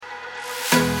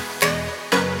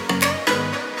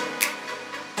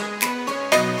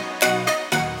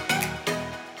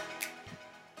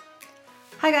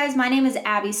guys, my name is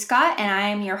Abbey Scott, and I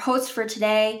am your host for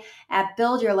today at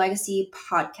Build Your Legacy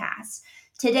podcast.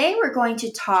 Today, we're going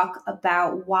to talk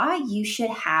about why you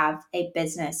should have a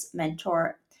business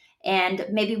mentor and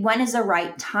maybe when is the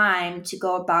right time to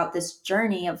go about this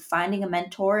journey of finding a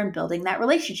mentor and building that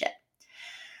relationship.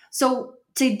 So,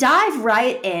 to dive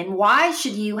right in, why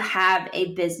should you have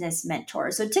a business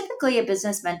mentor? So typically a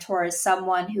business mentor is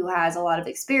someone who has a lot of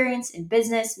experience in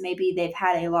business. Maybe they've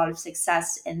had a lot of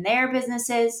success in their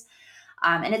businesses.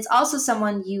 And it's also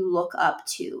someone you look up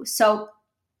to. So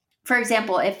for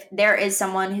example, if there is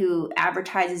someone who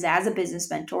advertises as a business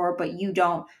mentor, but you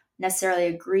don't necessarily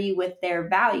agree with their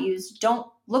values, don't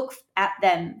look at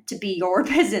them to be your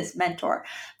business mentor.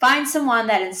 Find someone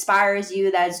that inspires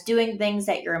you, that's doing things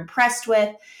that you're impressed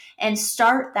with, and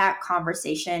start that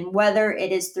conversation, whether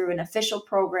it is through an official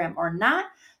program or not.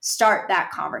 Start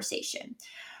that conversation.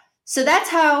 So that's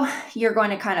how you're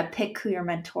going to kind of pick who your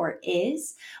mentor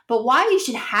is. But why you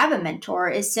should have a mentor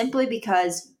is simply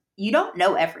because you don't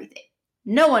know everything.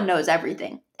 No one knows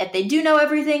everything. If they do know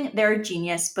everything, they're a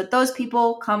genius, but those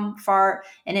people come far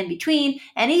and in between,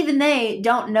 and even they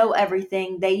don't know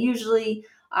everything. They usually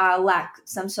lack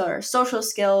some sort of social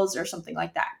skills or something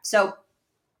like that. So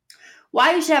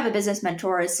why you should have a business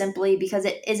mentor is simply because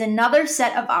it is another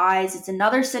set of eyes, it's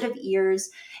another set of ears,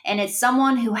 and it's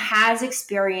someone who has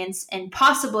experience in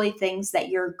possibly things that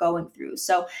you're going through.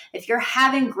 So if you're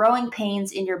having growing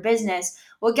pains in your business,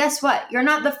 well, guess what? You're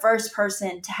not the first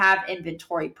person to have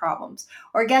inventory problems.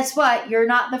 Or guess what? You're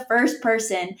not the first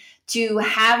person to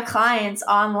have clients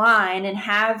online and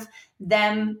have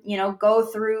them, go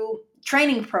through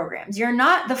training programs. You're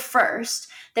not the first.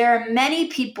 There are many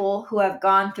people who have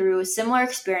gone through similar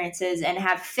experiences and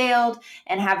have failed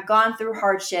and have gone through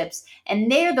hardships,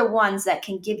 and they're the ones that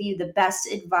can give you the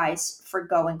best advice for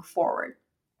going forward.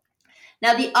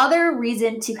 Now, the other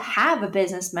reason to have a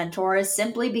business mentor is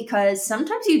simply because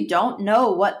sometimes you don't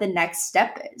know what the next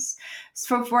step is.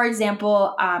 So, for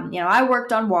example, I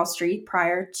worked on Wall Street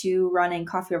prior to running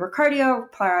Coffee Over Cardio,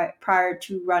 prior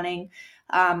to running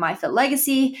My Fit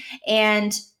Legacy,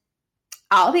 and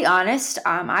I'll be honest,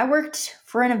 I worked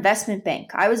for an investment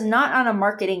bank. I was not on a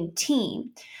marketing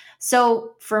team.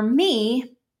 So for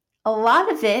me, a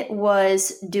lot of it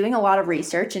was doing a lot of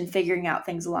research and figuring out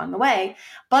things along the way.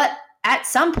 But at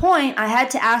some point, I had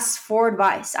to ask for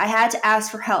advice. I had to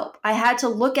ask for help. I had to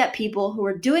look at people who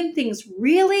were doing things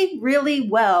really, really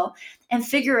well and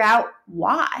figure out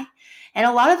why. And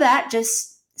a lot of that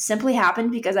just simply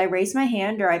happened because I raised my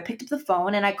hand or I picked up the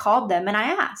phone and I called them and I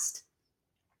asked.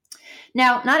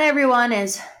 Now, not everyone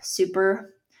is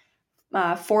super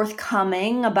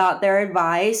forthcoming about their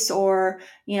advice, or,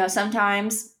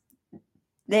 sometimes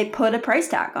they put a price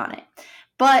tag on it.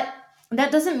 But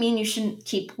that doesn't mean you shouldn't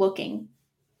keep looking.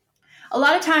 A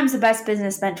lot of times the best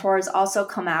business mentors also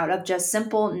come out of just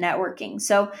simple networking.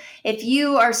 So if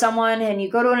you are someone and you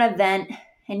go to an event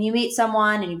and you meet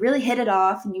someone and you really hit it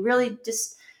off and you really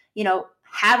just,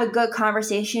 have a good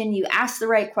conversation, you ask the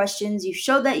right questions, you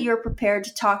show that you're prepared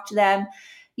to talk to them,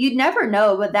 you'd never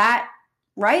know, but that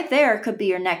right there could be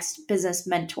your next business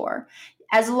mentor.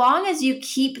 As long as you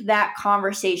keep that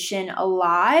conversation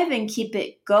alive and keep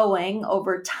it going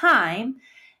over time,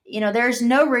 there's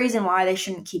no reason why they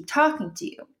shouldn't keep talking to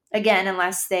you. Again,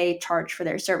 unless they charge for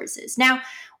their services. Now,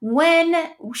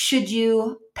 when should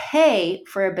you pay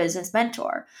for a business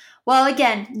mentor? Well,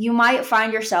 again, you might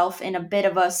find yourself in a bit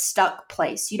of a stuck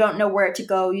place. You don't know where to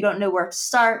go. You don't know where to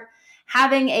start.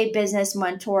 Having a business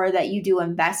mentor that you do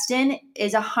invest in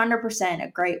is 100% a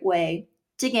great way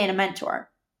to gain a mentor.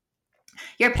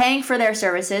 You're paying for their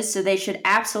services, so they should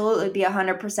absolutely be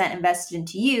 100% invested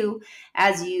into you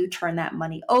as you turn that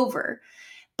money over.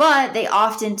 But they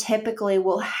often typically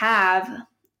will have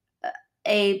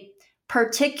a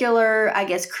particular,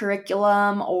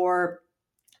 curriculum or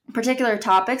particular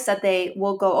topics that they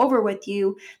will go over with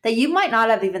you that you might not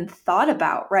have even thought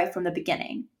about right from the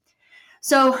beginning.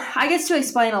 So I guess to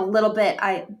explain a little bit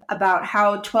about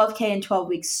how 12K in 12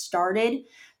 weeks started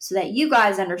so that you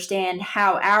guys understand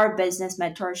how our business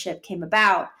mentorship came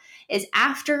about is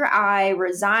after I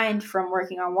resigned from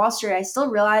working on Wall Street, I still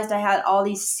realized I had all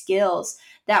these skills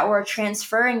that were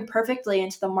transferring perfectly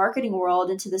into the marketing world,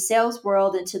 into the sales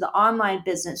world, into the online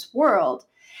business world.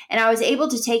 And I was able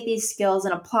to take these skills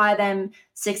and apply them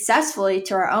successfully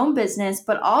to our own business,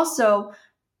 but also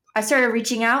I started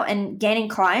reaching out and gaining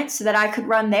clients so that I could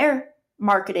run their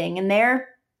marketing and their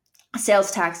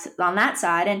sales tax on that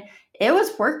side. And it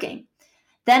was working.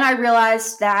 Then I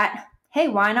realized that, hey,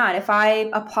 why not? If I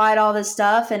applied all this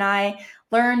stuff and I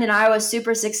learned and I was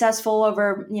super successful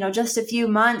over, just a few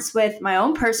months with my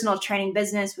own personal training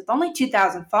business with only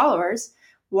 2,000 followers,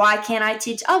 Why can't I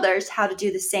teach others how to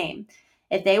do the same?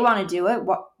 If they want to do it,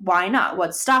 why not?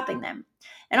 What's stopping them?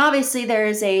 And obviously there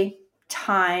is a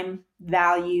time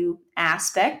value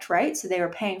aspect, right? So they were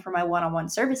paying for my one-on-one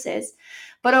services.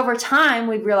 But over time,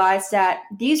 we realized that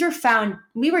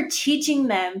we were teaching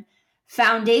them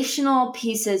foundational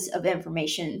pieces of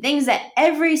information, things that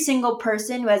every single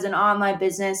person who has an online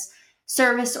business,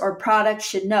 service, or product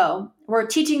should know. We're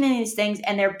teaching them these things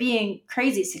and they're being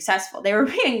crazy successful. They were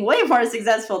being way more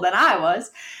successful than I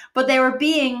was, but they were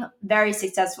being very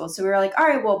successful. So we were like, all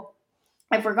right, well,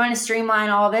 if we're going to streamline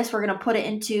all of this, we're going to put it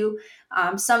into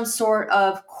some sort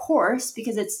of course,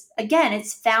 because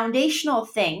it's foundational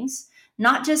things,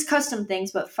 not just custom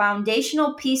things, but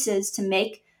foundational pieces to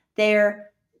make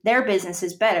their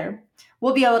businesses better.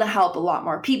 We'll be able to help a lot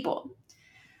more people.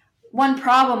 One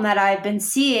problem that I've been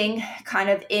seeing kind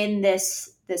of in this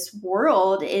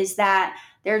world is that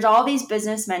there's all these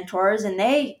business mentors and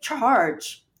they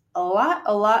charge a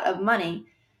lot of money,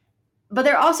 but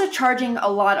they're also charging a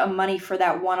lot of money for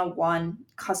that one-on-one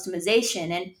customization.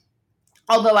 And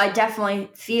although I definitely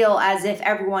feel as if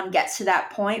everyone gets to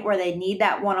that point where they need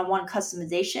that one-on-one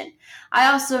customization,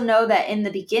 I also know that in the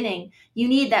beginning, you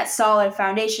need that solid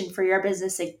foundation for your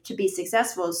business to be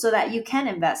successful so that you can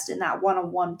invest in that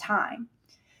one-on-one time.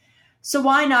 So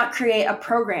why not create a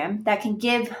program that can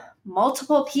give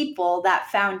multiple people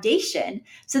that foundation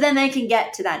so then they can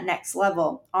get to that next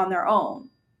level on their own?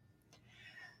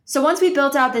 So once we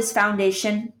built out this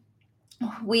foundation,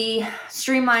 we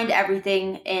streamlined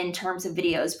everything in terms of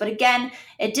videos. But again,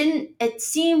 it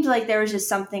seemed like there was just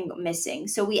something missing.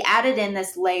 So we added in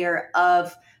this layer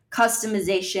of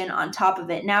customization on top of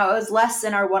it. Now, it was less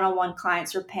than our one-on-one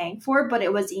clients were paying for, but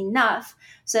it was enough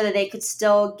so that they could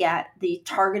still get the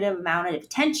targeted amount of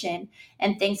attention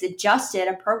and things adjusted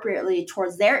appropriately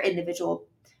towards their individual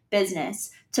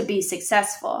business to be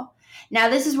successful. Now,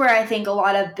 this is where I think a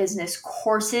lot of business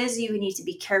courses you need to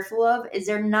be careful of, is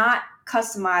they're not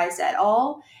customized at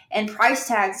all, and price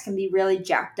tags can be really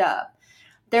jacked up.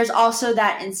 There's also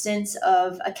that instance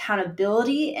of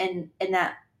accountability and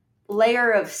that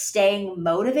layer of staying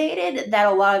motivated that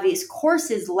a lot of these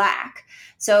courses lack.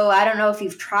 So I don't know if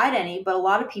you've tried any, but a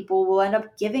lot of people will end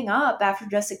up giving up after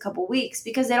just a couple weeks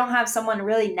because they don't have someone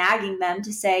really nagging them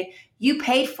to say, you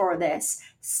paid for this.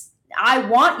 I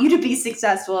want you to be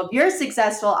successful. If you're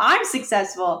successful, I'm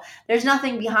successful. There's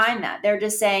nothing behind that. They're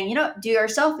just saying, do it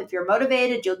yourself. If you're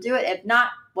motivated, you'll do it. If not,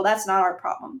 well, that's not our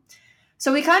problem.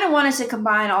 So we kind of wanted to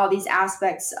combine all these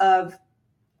aspects of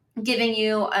giving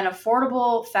you an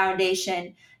affordable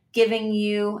foundation, giving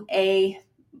you a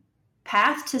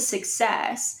path to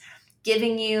success,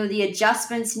 giving you the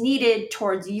adjustments needed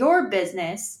towards your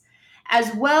business,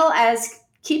 as well as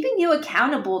keeping you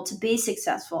accountable to be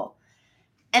successful.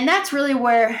 And that's really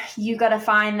where you got to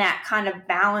find that kind of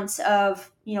balance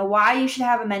of, why you should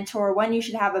have a mentor, when you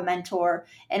should have a mentor,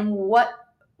 and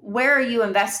where are you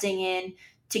investing in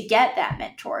to get that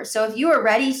mentor. So if you are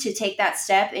ready to take that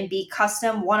step and be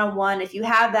custom one-on-one, if you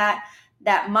have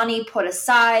that money put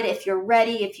aside, if you're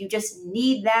ready, if you just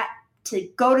need that to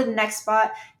go to the next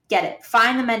spot, get it.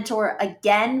 Find the mentor.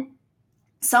 Again,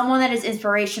 someone that is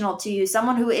inspirational to you,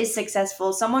 someone who is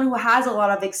successful, someone who has a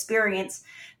lot of experience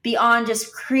beyond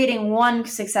just creating one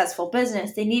successful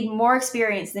business. They need more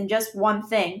experience than just one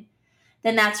thing.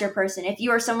 Then that's your person. If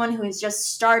you are someone who is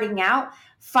just starting out,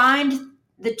 find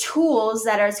the tools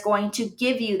that are going to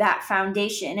give you that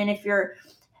foundation. And if you're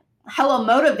hella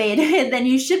motivated, then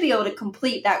you should be able to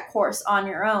complete that course on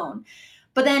your own.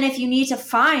 But then if you need to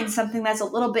find something that's a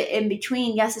little bit in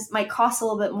between, yes, it might cost a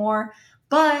little bit more,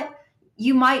 but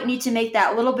you might need to make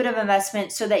that little bit of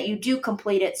investment so that you do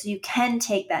complete it so you can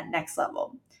take that next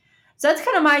level. So that's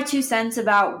kind of my 2 cents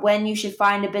about when you should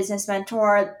find a business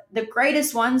mentor. The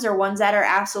greatest ones are ones that are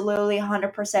absolutely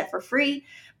 100% for free,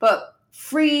 but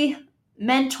free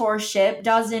mentorship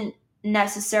doesn't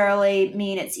necessarily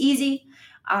mean it's easy.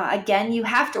 Again, you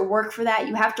have to work for that.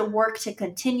 You have to work to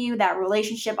continue that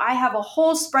relationship. I have a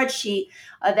whole spreadsheet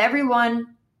of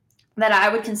everyone that I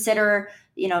would consider,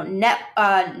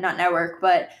 not network,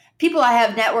 but people I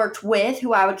have networked with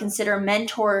who I would consider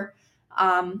mentor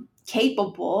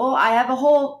capable. I have a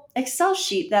whole Excel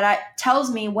sheet that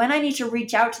tells me when I need to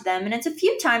reach out to them. And it's a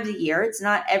few times a year. It's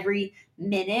not every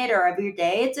minute or every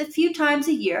day. It's a few times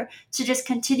a year to just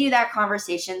continue that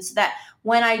conversation so that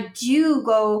when I do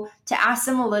go to ask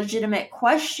them a legitimate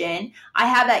question, I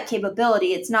have that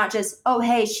capability. It's not just, oh,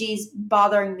 hey, she's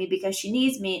bothering me because she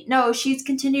needs me. No, she's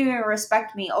continuing to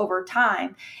respect me over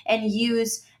time and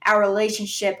use our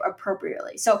relationship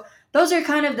appropriately. So those are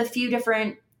kind of the few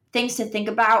different things to think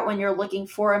about when you're looking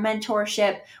for a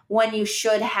mentorship, when you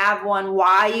should have one,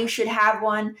 why you should have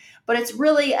one. But it's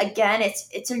really, again,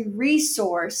 it's a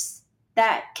resource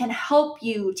that can help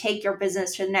you take your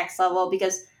business to the next level,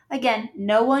 because again,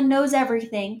 no one knows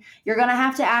everything. You're going to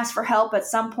have to ask for help at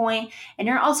some point, and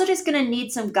you're also just going to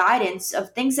need some guidance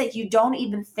of things that you don't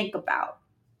even think about.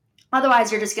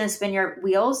 Otherwise, you're just going to spin your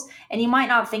wheels, and you might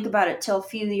not think about it till a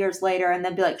few years later and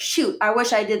then be like, shoot, I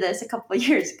wish I did this a couple of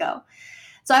years ago.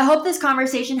 So I hope this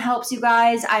conversation helps you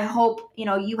guys. I hope,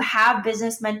 you have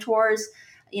business mentors,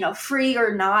 free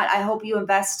or not. I hope you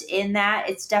invest in that.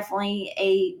 It's definitely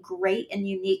a great and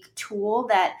unique tool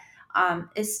that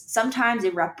is sometimes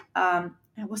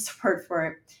what's the word for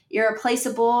it?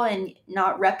 Irreplaceable and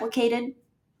not replicated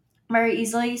very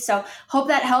easily. So hope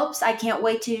that helps. I can't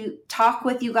wait to talk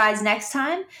with you guys next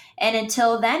time. And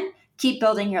until then, keep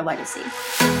building your legacy.